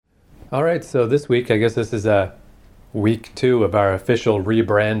All right, so this week, I guess this is week 2 of our official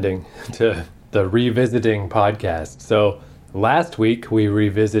rebranding to the Revisiting podcast. So last week, we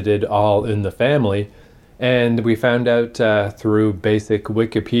revisited All in the Family, and we found out through basic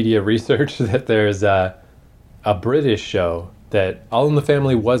Wikipedia research that there's a British show that All in the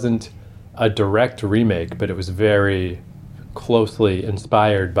Family wasn't a direct remake, but it was very closely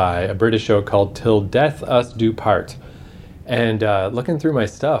inspired by a British show called Till Death Us Do Part. And looking through my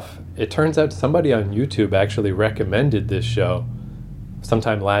stuff, it turns out somebody on YouTube actually recommended this show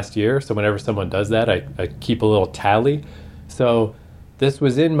sometime last year. So whenever someone does that, I keep a little tally. So this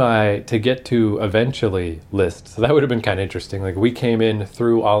was in my to get to eventually list. So that would have been kind of interesting. Like, we came in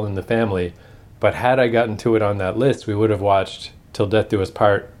through All in the Family, but had I gotten to it on that list, we would have watched Till Death Do Us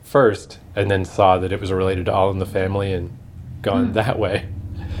Part first and then saw that it was related to All in the Family and gone that way.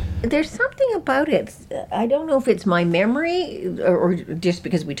 There's something about it. I don't know if it's my memory or just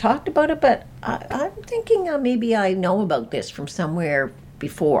because we talked about it, but I'm thinking maybe I know about this from somewhere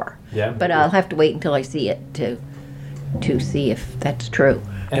before. Yeah. But I'll have to wait until I see it to see if that's true.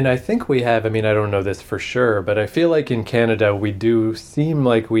 And I think we have, I don't know this for sure, but I feel like in Canada we do seem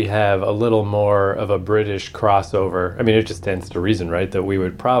like we have a little more of a British crossover. It just stands to reason, right? That we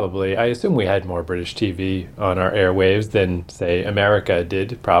would probably, I assume we had more British TV on our airwaves than, say, America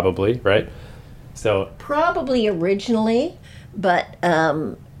did, probably, right? So Probably originally, but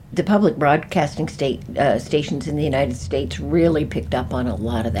the public broadcasting stations in the United States really picked up on a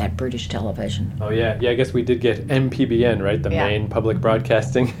lot of that British television. Oh, yeah. Yeah, I guess we did get MPBN, right? The Maine Public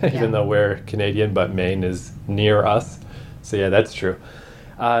Broadcasting, even though we're Canadian, but Maine is near us. So, yeah, that's true.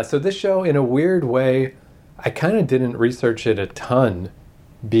 So this show, in a weird way, I kind of didn't research it a ton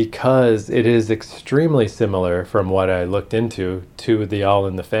because it is extremely similar from what I looked into to the All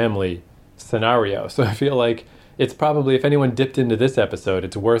in the Family scenario. So I feel like it's probably, if anyone dipped into this episode,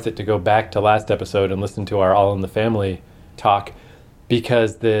 it's worth it to go back to last episode and listen to our All in the Family talk,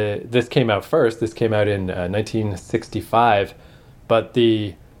 because this came out first. This came out in 1965, but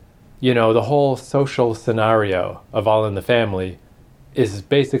the whole social scenario of All in the Family is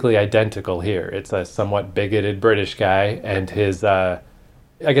basically identical here. It's a somewhat bigoted British guy, and his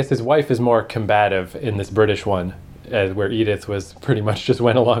wife is more combative in this British one, where Edith was pretty much just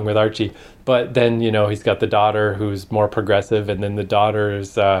went along with Archie. But then, he's got the daughter who's more progressive, and then the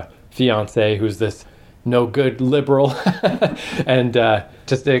daughter's fiance who's this no good liberal, and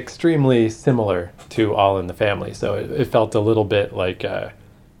just extremely similar to All in the Family. So it felt a little bit like,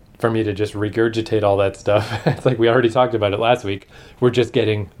 for me to just regurgitate all that stuff, it's like we already talked about it last week. We're just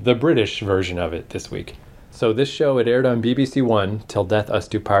getting the British version of it this week. So this show, it aired on BBC One, Till Death Us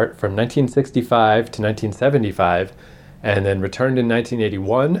Do Part, from 1965 to 1975, and then returned in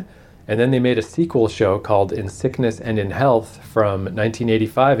 1981. And then they made a sequel show called In Sickness and in Health from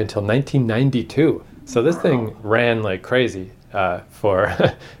 1985 until 1992. So this thing ran like crazy for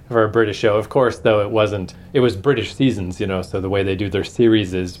a British show. Of course, though, it was British seasons, so the way they do their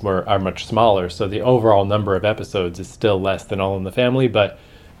series are much smaller. So the overall number of episodes is still less than All in the Family, But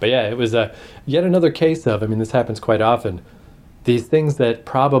yeah, it was yet another case of, this happens quite often, these things that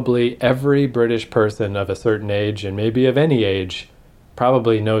probably every British person of a certain age, and maybe of any age,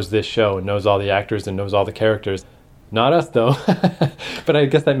 probably knows this show and knows all the actors and knows all the characters. Not us, though. But I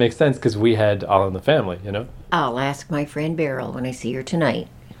guess that makes sense because we had All in the Family, I'll ask my friend Beryl when I see her tonight.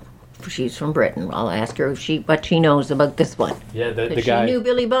 She's from Britain. I'll ask her what she knows about this one. Yeah, the guy. She knew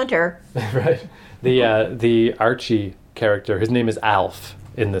Billy Bunter. Right. The Archie character, his name is Alf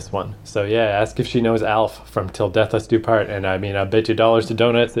in this one. So yeah, ask if she knows Alf from Till Death Us Do Part, and I bet you dollars to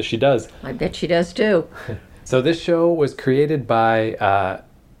donuts that she does. I bet she does too. So this show was created by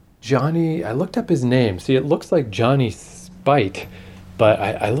Johnny, I looked up his name. See, it looks like Johnny Spite, but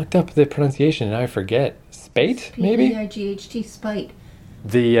I looked up the pronunciation and I forget. Spate, maybe? P-A-I-G-H-T, Spite.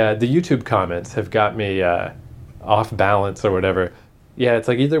 The YouTube comments have got me off balance or whatever. Yeah, it's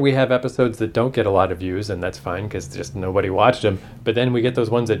like either we have episodes that don't get a lot of views, and that's fine because just nobody watched them, but then we get those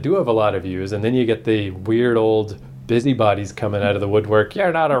ones that do have a lot of views, and then you get the weird old busybodies coming out of the woodwork.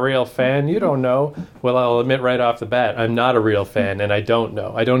 You're not a real fan, you don't know. Well, I'll admit right off the bat, I'm not a real fan, and I don't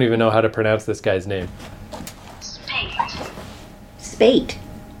know. I don't even know how to pronounce this guy's name. Spate.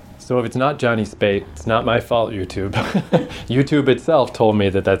 So if it's not Johnny Spate, it's not my fault, YouTube. YouTube itself told me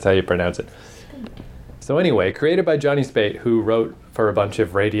that that's how you pronounce it. So anyway, created by Johnny Spate, who wrote for a bunch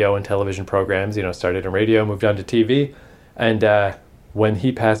of radio and television programs, started in radio, moved on to TV, and when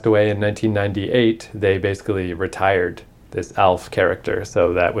he passed away in 1998, they basically retired this Alf character.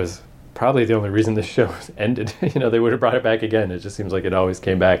 So that was probably the only reason this show ended. They would have brought it back again. It just seems like it always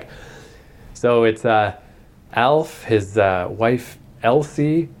came back. So it's Alf, his wife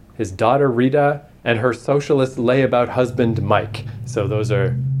Elsie, his daughter Rita, and her socialist layabout husband Mike. So those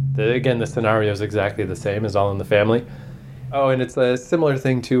are, again, the scenario is exactly the same as All in the Family. Oh, and it's a similar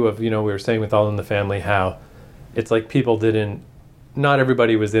thing, too, of, we were saying with All in the Family how it's like people not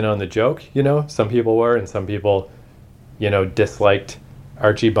everybody was in on the joke, Some people were, and some people, disliked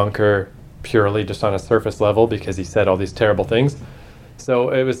Archie Bunker purely just on a surface level because he said all these terrible things.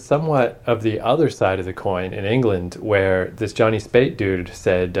 So it was somewhat of the other side of the coin in England, where this Johnny Speight dude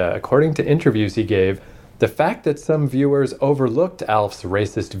said, according to interviews he gave, the fact that some viewers overlooked Alf's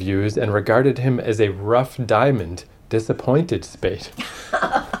racist views and regarded him as a rough diamond disappointed Speight.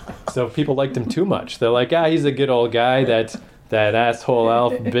 So people liked him too much. They're like, he's a good old guy, that asshole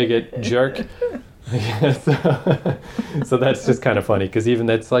Alf, bigot, jerk. So that's just kind of funny, because even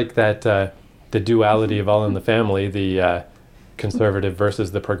that's like that, the duality of All in the Family, the conservative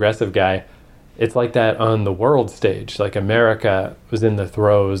versus the progressive guy. It's like that on the world stage. Like America was in the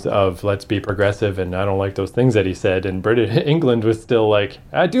throes of let's be progressive, and I don't like those things that he said. And England was still like,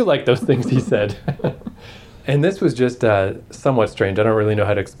 I do like those things he said. And this was just somewhat strange. I don't really know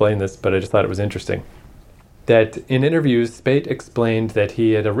how to explain this, but I just thought it was interesting. That in interviews, Speight explained that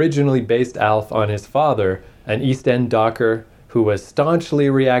he had originally based Alf on his father, an East End docker who was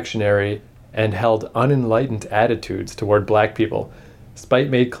staunchly reactionary and held unenlightened attitudes toward black people. Speight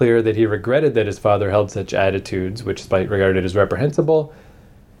made clear that he regretted that his father held such attitudes, which Speight regarded as reprehensible,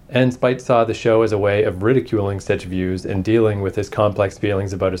 and Speight saw the show as a way of ridiculing such views and dealing with his complex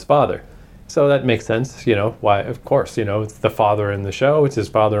feelings about his father. So that makes sense, why, of course, it's the father in the show, it's his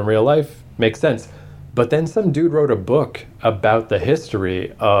father in real life, makes sense. But then some dude wrote a book about the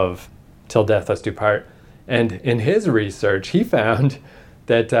history of Till Death Us Do Part, and in his research, he found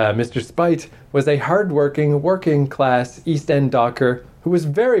that Mr. Speight was a hardworking, working-class East End docker who was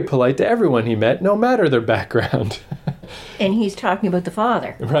very polite to everyone he met, no matter their background. And he's talking about the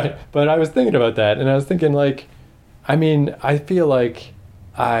father. Right. But I was thinking about that, and I was thinking, I feel like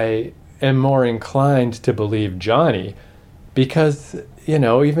I am more inclined to believe Johnny because,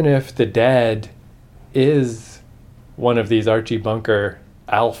 even if the dad is one of these Archie Bunker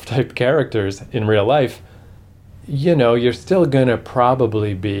Alf-type characters in real life, you're still going to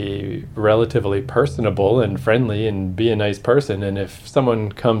probably be relatively personable and friendly and be a nice person. And if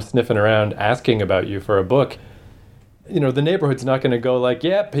someone comes sniffing around asking about you for a book, the neighborhood's not going to go like,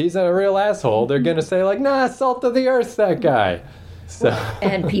 yep, he's a real asshole. They're going to say like, nah, salt of the earth, that guy. So.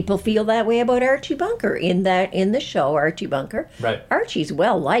 And people feel that way about Archie Bunker in the show Archie Bunker. Right. Archie's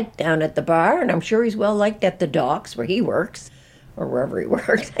well liked down at the bar, and I'm sure he's well liked at the docks where he works. Or wherever he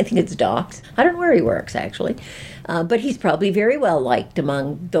works. I think it's docks. I don't know where he works, actually. But he's probably very well liked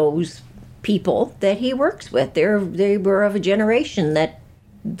among those people that he works with. They were of a generation that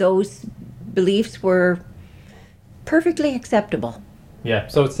those beliefs were perfectly acceptable. Yeah,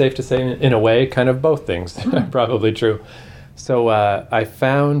 so it's safe to say, in a way, kind of both things. Probably true. So I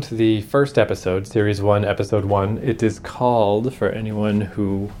found the first episode, Series 1, Episode 1. It is called, for anyone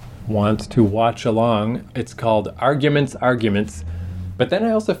who wants to watch along, it's called Arguments. But then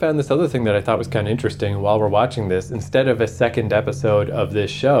I also found this other thing that I thought was kind of interesting while we're watching this. Instead of a second episode of this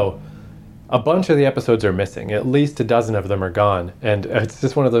show, a bunch of the episodes are missing. At least a dozen of them are gone. And it's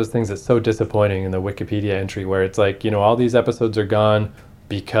just one of those things that's so disappointing in the Wikipedia entry where it's like, all these episodes are gone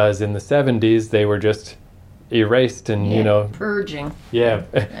because in the 70s they were just erased and, purging. Yeah.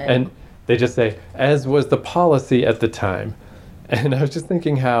 And they just say, as was the policy at the time. And I was just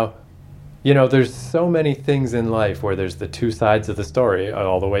thinking how, there's so many things in life where there's the two sides of the story,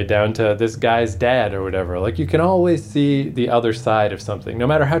 all the way down to this guy's dad or whatever. Like, you can always see the other side of something. No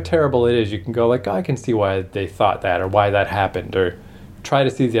matter how terrible it is, you can go like, I can see why they thought that or why that happened, or try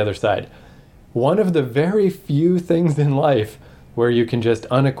to see the other side. One of the very few things in life where you can just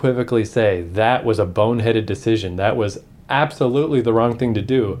unequivocally say, that was a boneheaded decision, that was absolutely the wrong thing to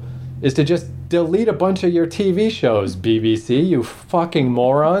do, is to just delete a bunch of your TV shows, BBC, you fucking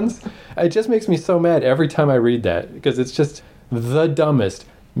morons. It just makes me so mad every time I read that, because it's just the dumbest,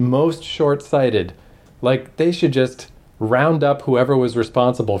 most short-sighted. Like, they should just round up whoever was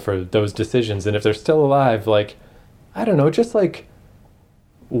responsible for those decisions, and if they're still alive, like, I don't know, just like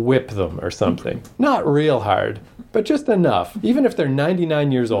whip them or something. Not real hard, but just enough. Even if they're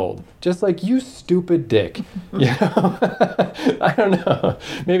 99 years old. Just like, you stupid dick. I don't know.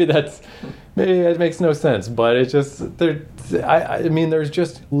 Maybe it makes no sense, but it's just, I mean, there's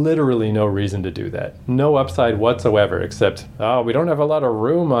just literally no reason to do that. No upside whatsoever, except, we don't have a lot of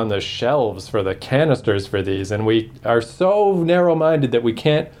room on the shelves for the canisters for these, and we are so narrow-minded that we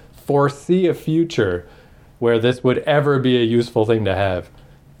can't foresee a future where this would ever be a useful thing to have.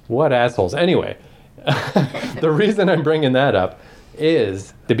 What assholes. Anyway, the reason I'm bringing that up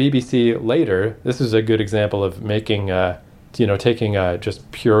is the BBC later, this is a good example of making, taking a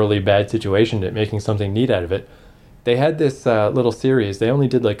just purely bad situation and making something neat out of it. They had this little series. They only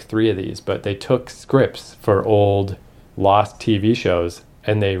did like 3 of these, but they took scripts for old lost TV shows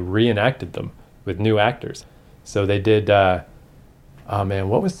and they reenacted them with new actors. So they did, what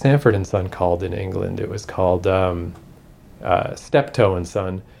was Sanford and Son called in England? It was called Steptoe and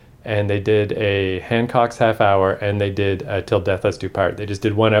Son. And they did a Hancock's Half Hour, and they did Till Death Us Do Part. They just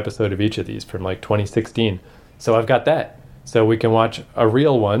did 1 episode of each of these from like 2016. So I've got that. So we can watch a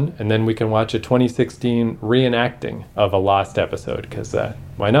real one, and then we can watch a 2016 reenacting of a lost episode, because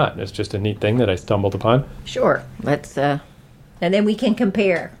why not? It's just a neat thing that I stumbled upon. Sure. Let's, and then we can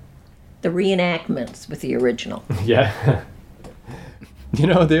compare the reenactments with the original. Yeah.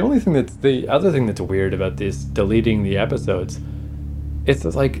 The other thing that's weird about this deleting the episodes, it's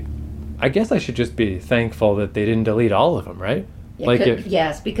like, I guess I should just be thankful that they didn't delete all of them, right? Yeah,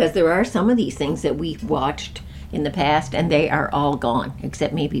 yes, because there are some of these things that we watched in the past, and they are all gone,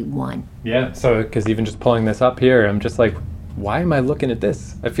 except maybe 1. Yeah, so, because even just pulling this up here, I'm just like, why am I looking at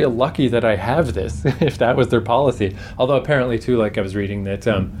this? I feel lucky that I have this, if that was their policy. Although apparently, too, like I was reading that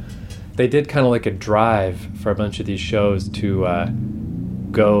they did kind of like a drive for a bunch of these shows to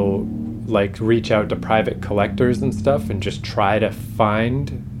go, like, reach out to private collectors and stuff and just try to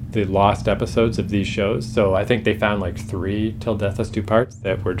find the lost episodes of these shows. So I think they found like 3 Till Death Us Do Parts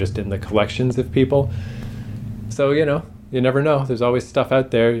that were just in the collections of people. So, you never know. There's always stuff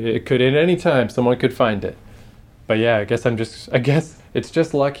out there. It could, at any time, someone could find it. But yeah, I guess it's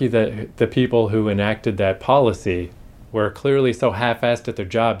just lucky that the people who enacted that policy were clearly so half-assed at their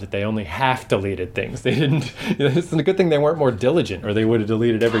job that they only half deleted things. They didn't, it's a good thing they weren't more diligent, or they would have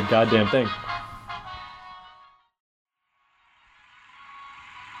deleted every goddamn thing.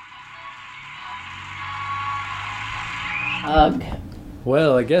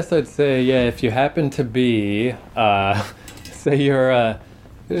 Well, I guess I'd say, yeah, if you happen to be, just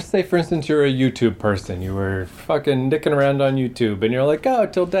say, for instance, you're a YouTube person. You were fucking dicking around on YouTube, and you're like, oh,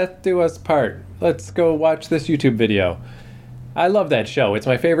 Till Death Do Us Part. Let's go watch this YouTube video. I love that show. It's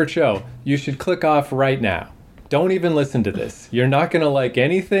my favorite show. You should click off right now. Don't even listen to this. You're not going to like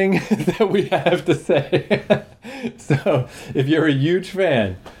anything that we have to say. So, if you're a huge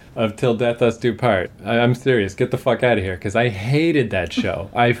fan of Till Death Us Do Part, I'm serious. Get the fuck out of here, because I hated that show.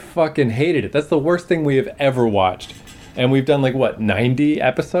 I fucking hated it. That's the worst thing we have ever watched. And we've done 90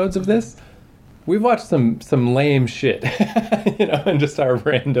 episodes of this? We've watched some lame shit, and just our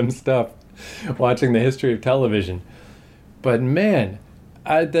random stuff, watching the history of television. But man,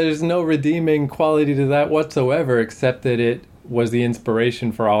 there's no redeeming quality to that whatsoever, except that it was the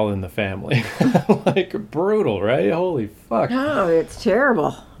inspiration for All in the Family. Brutal, right? Holy fuck. Oh, it's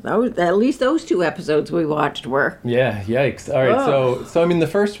terrible. At least those 2 episodes we watched were. Yeah, yikes. All right, so I mean, the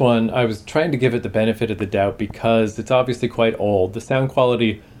first one, I was trying to give it the benefit of the doubt because it's obviously quite old. The sound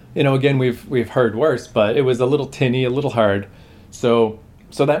quality, again, we've heard worse, but it was a little tinny, a little hard. So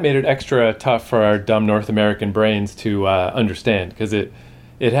that made it extra tough for our dumb North American brains to understand, because it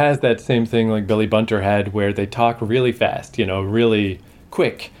has that same thing like Billy Bunter had, where they talk really fast, really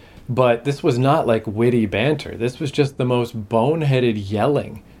quick. But this was not like witty banter. This was just the most boneheaded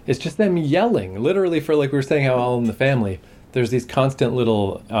yelling. It's just them yelling, literally, for, like we were saying, how All in the Family, there's these constant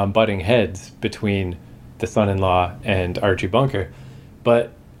little butting heads between the son-in-law and Archie Bunker.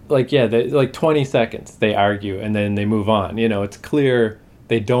 But, 20 seconds, they argue, and then they move on. It's clear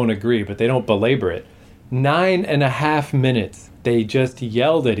they don't agree, but they don't belabor it. 9.5 minutes, they just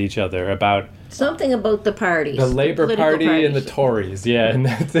yelled at each other about... Something about the parties. The Labour Party and the Tories, yeah, and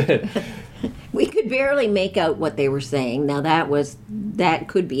that's it. We could barely make out what they were saying. Now, that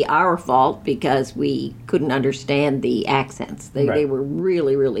could be our fault, because we couldn't understand the accents. They were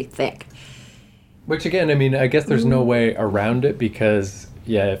really, really thick. Which, again, I mean, I guess there's no way around it, because,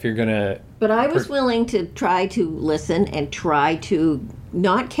 yeah, if you're going to... But I was willing to try to listen and try to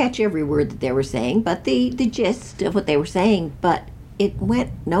not catch every word that they were saying, but the gist of what they were saying, but it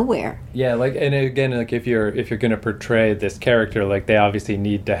went nowhere. Yeah, and again, if you're going to portray this character, they obviously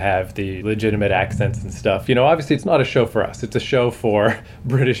need to have the legitimate accents and stuff. Obviously it's not a show for us. It's a show for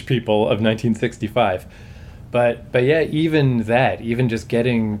British people of 1965. But yeah, even just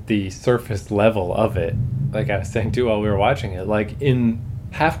getting the surface level of it, like I was saying too while we were watching it, in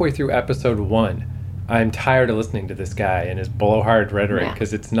halfway through episode 1, I'm tired of listening to this guy and his blowhard rhetoric,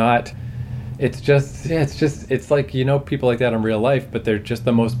 because it's not... It's like, people like that in real life, but they're just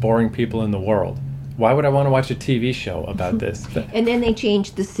the most boring people in the world. Why would I want to watch a TV show about this? And then they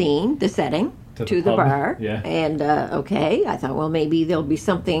changed the scene, the setting. to the bar. Yeah. And, okay, I thought, well, maybe there'll be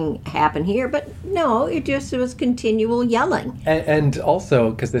something happen here. But no, it just was continual yelling. And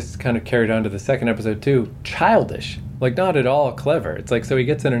also, because this kind of carried on to the second episode too, childish. Like, not at all clever. It's like, so he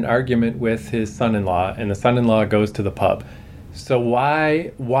gets in an argument with his son-in-law, and the son-in-law goes to the pub. So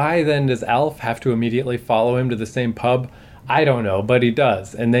why then does Alf have to immediately follow him to the same pub? I don't know, but he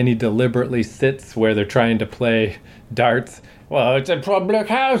does. And then he deliberately sits where they're trying to play darts. Well, it's a public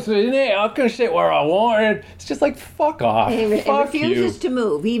house, isn't it? I can sit where I want. It's just like, fuck off. And he Fuck refuses you. to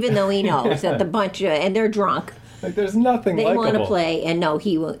move, even though he knows that the bunch of, and they're drunk. Like, there's nothing They likable. want to play, and no,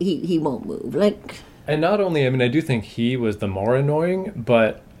 he won't move. Like, And not only, I mean, I do think he was the more annoying,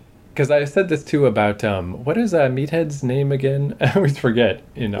 but because I said this too about what is Meathead's name again? I always forget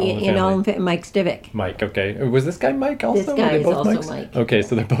in All in the Family. Mike Stivic. Mike, okay. Was this guy Mike also? This guy Were they is both also Mikes? Mike. Okay,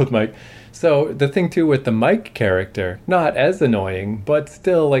 so they're both Mike. So the thing too with the Mike character, not as annoying, but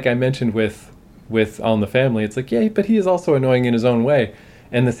still, like I mentioned with All in the Family, it's like, yeah, but he is also annoying in his own way.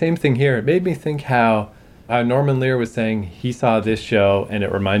 And the same thing here. It made me think how Norman Lear was saying he saw this show and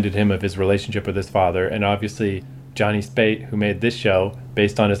it reminded him of his relationship with his father, and obviously Johnny Spate, who made this show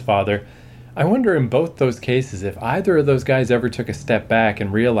based on his father. I wonder in both those cases if either of those guys ever took a step back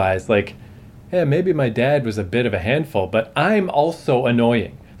and realized, like, yeah, maybe my dad was a bit of a handful, but I'm also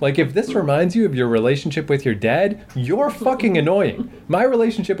annoying. Like, if this reminds you of your relationship with your dad, you're fucking annoying. My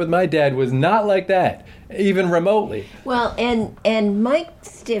relationship with my dad was not like that, even remotely. Well, and Mike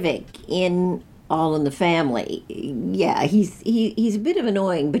Stivic in All in the Family, yeah, he's a bit of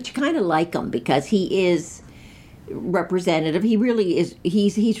annoying, but you kind of like him because he is representative. He really is.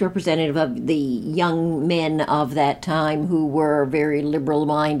 He's representative of the young men of that time who were very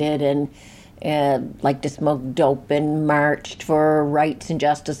liberal-minded and liked to smoke dope and marched for rights and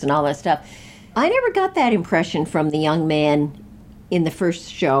justice and all that stuff. I never got that impression from the young man in the first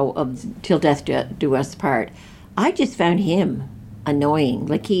show of Till Death Do Us Part. I just found him annoying.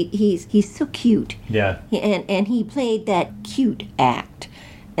 Like he's so cute. Yeah. And he played that cute act.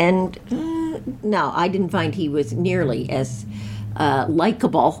 And no, I didn't find he was nearly as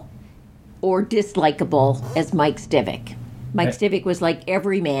likable or dislikable as Mike Stivic. Mike Stivic was like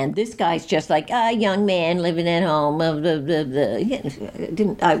every man. This guy's just like a young man living at home. Blah, blah,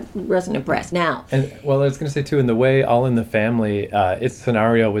 blah. I wasn't impressed. Now, And well, I was going to say too, in the way All in the Family, its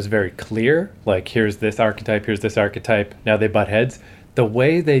scenario was very clear. Like, here's this archetype, here's this archetype. Now they butt heads. The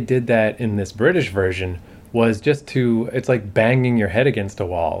way they did that in this British version was just it's like banging your head against a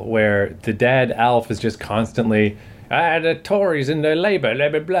wall, where the dad, Alf, is just constantly, the Tories and the Labour, blah,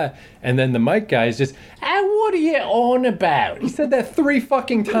 blah, blah. And then the Mike guy is just, what are you on about? He said that 3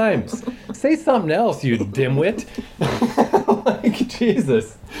 fucking times. Say something else, you dimwit. Like,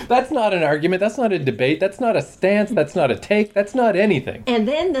 Jesus. That's not an argument. That's not a debate. That's not a stance. That's not a take. That's not anything. and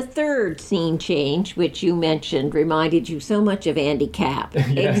then the third scene change, which you mentioned, reminded you so much of Andy Capp.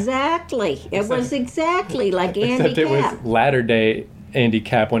 Yeah. Exactly. It was exactly like Andy Except it Capp. was latter-day Andy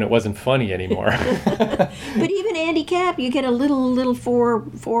Capp when it wasn't funny anymore. But even Andy Capp, you get a little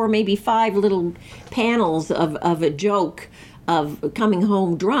four, maybe 5 little panels of a joke of coming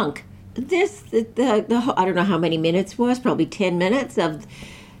home drunk. The I don't know how many minutes it was, probably 10 minutes of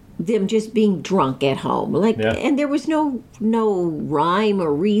them just being drunk at home. Like, Yeah. and there was no rhyme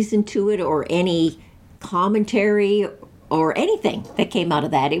or reason to it or any commentary or anything that came out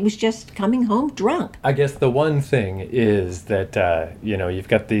of that. It was just coming home drunk. I guess the one thing is that, you've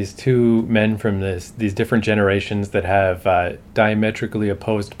got these 2 men from these different generations that have diametrically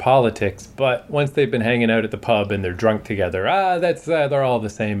opposed politics, but once they've been hanging out at the pub and they're drunk together, they're all the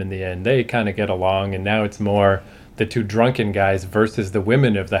same in the end. They kind of get along, and now it's more the 2 drunken guys versus the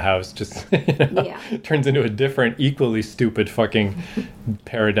women of the house. Just, Yeah. turns into a different, equally stupid fucking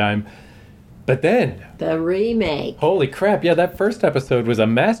paradigm. But then, The remake. holy crap, yeah, that first episode was a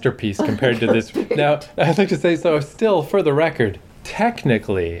masterpiece compared to this. Now, I'd like to say, so still, for the record,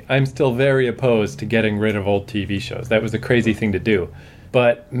 technically, I'm still very opposed to getting rid of old TV shows. That was a crazy thing to do.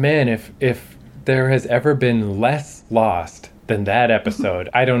 But, man, if there has ever been less lost than that episode,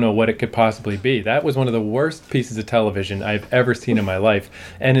 I don't know what it could possibly be. That was one of the worst pieces of television I've ever seen in my life.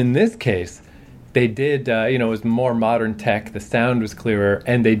 And in this case, they did, it was more modern tech, the sound was clearer,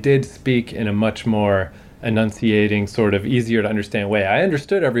 and they did speak in a much more enunciating, sort of easier to understand way. I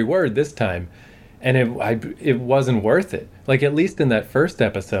understood every word this time, and it wasn't worth it. Like, at least in that first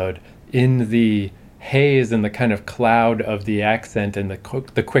episode, in the haze and the kind of cloud of the accent and the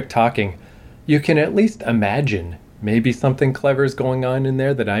quick talking, you can at least imagine maybe something clever is going on in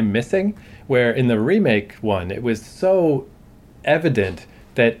there that I'm missing, where in the remake one, it was so evident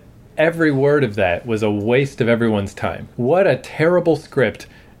that every word of that was a waste of everyone's time. What a terrible script.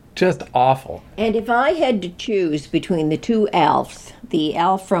 Just awful. And if I had to choose between the two Alfs, the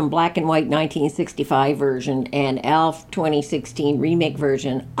Alf from black and white 1965 version and Alf 2016 remake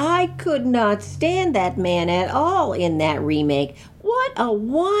version, I could not stand that man at all in that remake. What a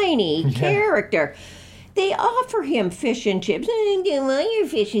whiny character. They offer him fish and chips. I don't want your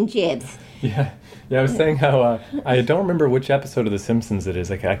fish and chips. Yeah. Yeah, I was saying how I don't remember which episode of The Simpsons it is.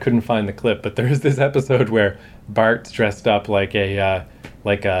 Like, I couldn't find the clip, but there is this episode where Bart's dressed up like a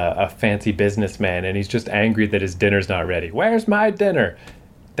fancy businessman, and he's just angry that his dinner's not ready. Where's my dinner?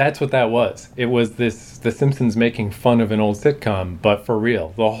 That's what that was. It was The Simpsons making fun of an old sitcom, but for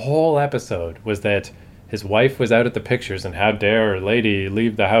real. The whole episode was that his wife was out at the pictures, and how dare a lady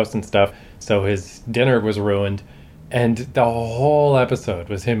leave the house and stuff, so his dinner was ruined. And the whole episode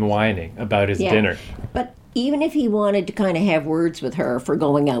was him whining about his dinner. But even if he wanted to kind of have words with her for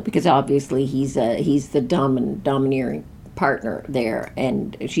going out, because obviously he's the domineering partner there,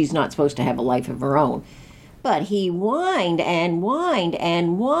 and she's not supposed to have a life of her own. But he whined and whined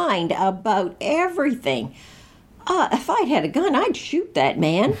and whined about everything. If I'd had a gun, I'd shoot that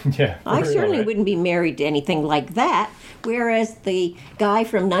man. Yeah, I certainly wouldn't be married to anything like that. Whereas the guy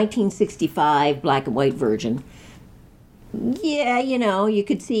from 1965 black and white version, yeah, you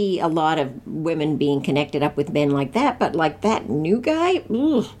could see a lot of women being connected up with men like that, but like that new guy,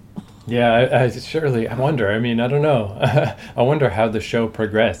 ugh. Yeah, I wonder. I mean, I don't know. I wonder how the show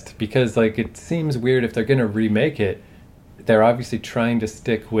progressed, because like it seems weird if they're going to remake it. They're obviously trying to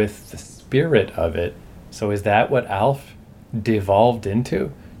stick with the spirit of it. So is that what Alf devolved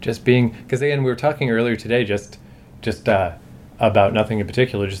into? Just being, because again, we were talking earlier today just about nothing in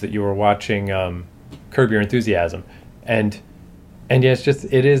particular, just that you were watching Curb Your Enthusiasm. And yeah,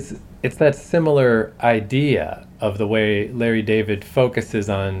 it's that similar idea of the way Larry David focuses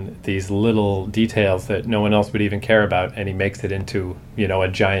on these little details that no one else would even care about, and he makes it into, a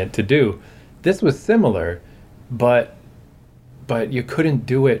giant to-do. This was similar, but you couldn't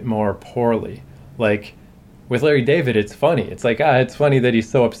do it more poorly. Like, with Larry David, it's funny. It's like, it's funny that he's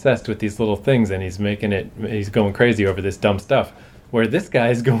so obsessed with these little things, and he's going crazy over this dumb stuff. Where this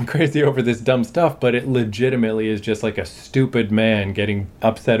guy is going crazy over this dumb stuff, but it legitimately is just like a stupid man getting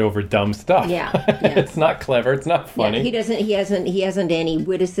upset over dumb stuff. Yeah. It's not clever. It's not funny. Yeah, he hasn't any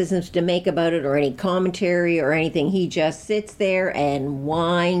witticisms to make about it or any commentary or anything. He just sits there and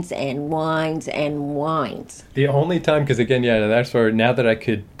whines and whines and whines. The only time, because again, that's where, now that I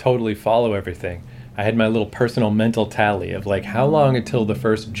could totally follow everything, I had my little personal mental tally of like how long until the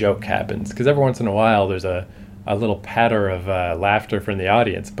first joke happens. Because every once in a while there's a little patter of laughter from the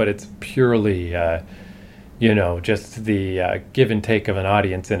audience, but it's purely, just the give and take of an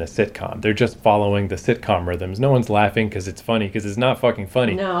audience in a sitcom. They're just following the sitcom rhythms. No one's laughing because it's funny, because it's not fucking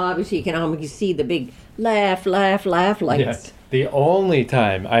funny. No, obviously you can almost see the big laugh lights. Yes. The only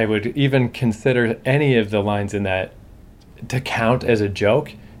time I would even consider any of the lines in that to count as a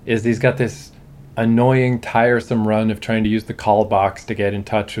joke is he's got this annoying, tiresome run of trying to use the call box to get in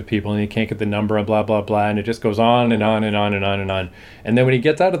touch with people, and he can't get the number and blah, blah, blah, and it just goes on and on and on and on and on. And then when he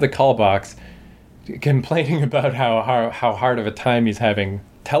gets out of the call box, complaining about how hard of a time he's having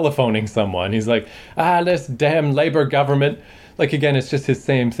telephoning someone, he's like, this damn Labor government. Like, again, it's just his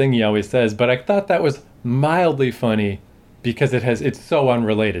same thing he always says, but I thought that was mildly funny because it's so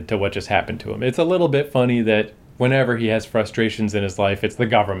unrelated to what just happened to him. It's a little bit funny that whenever he has frustrations in his life, it's the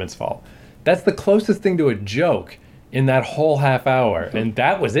government's fault. That's the closest thing to a joke in that whole half hour. And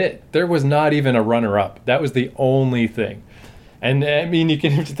that was it. There was not even a runner-up. That was the only thing. And I mean, you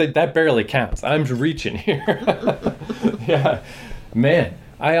can just think that barely counts. I'm reaching here. Yeah. Man,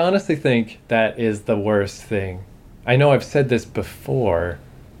 I honestly think that is the worst thing. I know I've said this before,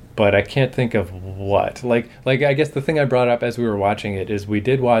 but I can't think of what. Like I guess the thing I brought up as we were watching it is we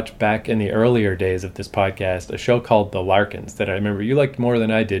did watch back in the earlier days of this podcast a show called The Larkins that I remember you liked more than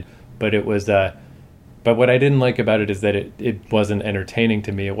I did. But it was, but what I didn't like about it is that it wasn't entertaining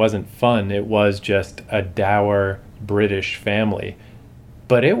to me. It wasn't fun. It was just a dour British family.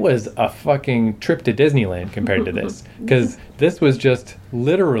 But it was a fucking trip to Disneyland compared to this. Because this was just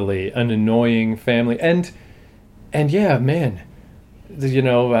literally an annoying family. And yeah, man,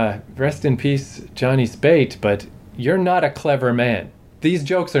 rest in peace, Johnny Spate, but you're not a clever man. These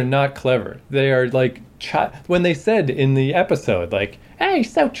jokes are not clever. They are like, when they said in the episode, like, hey,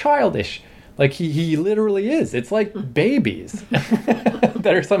 he's so childish. Like, he literally is. It's like babies that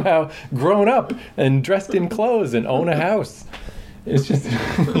are somehow grown up and dressed in clothes and own a house. It's just...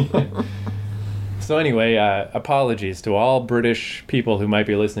 So anyway, apologies to all British people who might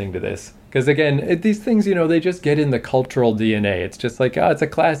be listening to this. Because again, these things, they just get in the cultural DNA. It's just like, it's a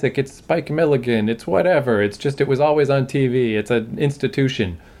classic. It's Spike Milligan. It's whatever. It's just, it was always on TV. It's an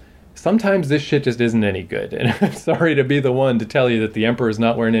institution. sometimes this shit just isn't any good. And I'm sorry to be the one to tell you that the Emperor's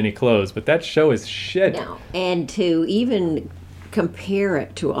not wearing any clothes, but that show is shit. No. And to even compare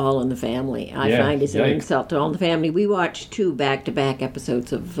it to All in the Family, I find is an insult to All in the Family. We watched 2 back-to-back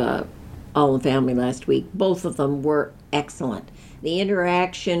episodes of All in the Family last week. Both of them were excellent. The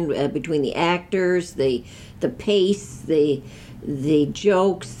interaction between the actors, the pace, the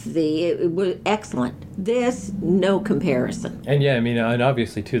jokes, it was excellent. This, no comparison. And yeah, I mean, and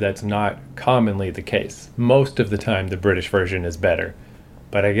obviously too, that's not commonly the case. Most of the time, the British version is better.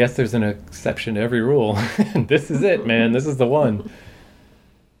 But I guess there's an exception to every rule. This is it, man. This is the one.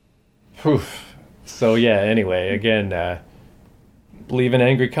 Whew. So yeah, anyway, again, leave an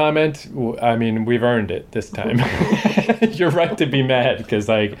angry comment. I mean, we've earned it this time. You're right to be mad, because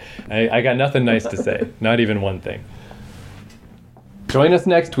I got nothing nice to say. Not even one thing. Join us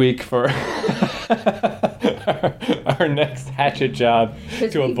next week for our next hatchet job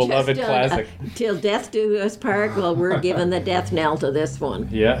to a beloved classic. Till death do us part, well, we're giving the death knell to this one.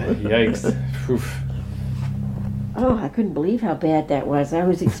 Yeah, yikes. Oof. Oh, I couldn't believe how bad that was. I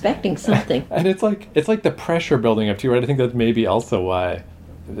was expecting something. And it's like the pressure building up to you, right? I think that's maybe also why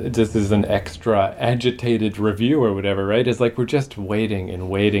this is an extra agitated review or whatever, right? It's like we're just waiting and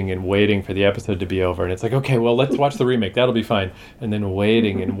waiting and waiting for the episode to be over. And it's like, okay, well, let's watch the remake. That'll be fine. And then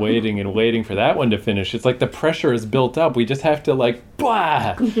waiting and waiting and waiting for that one to finish. It's like the pressure is built up. We just have to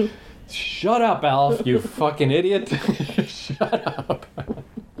bah! Shut up, Alf, you fucking idiot. Shut up.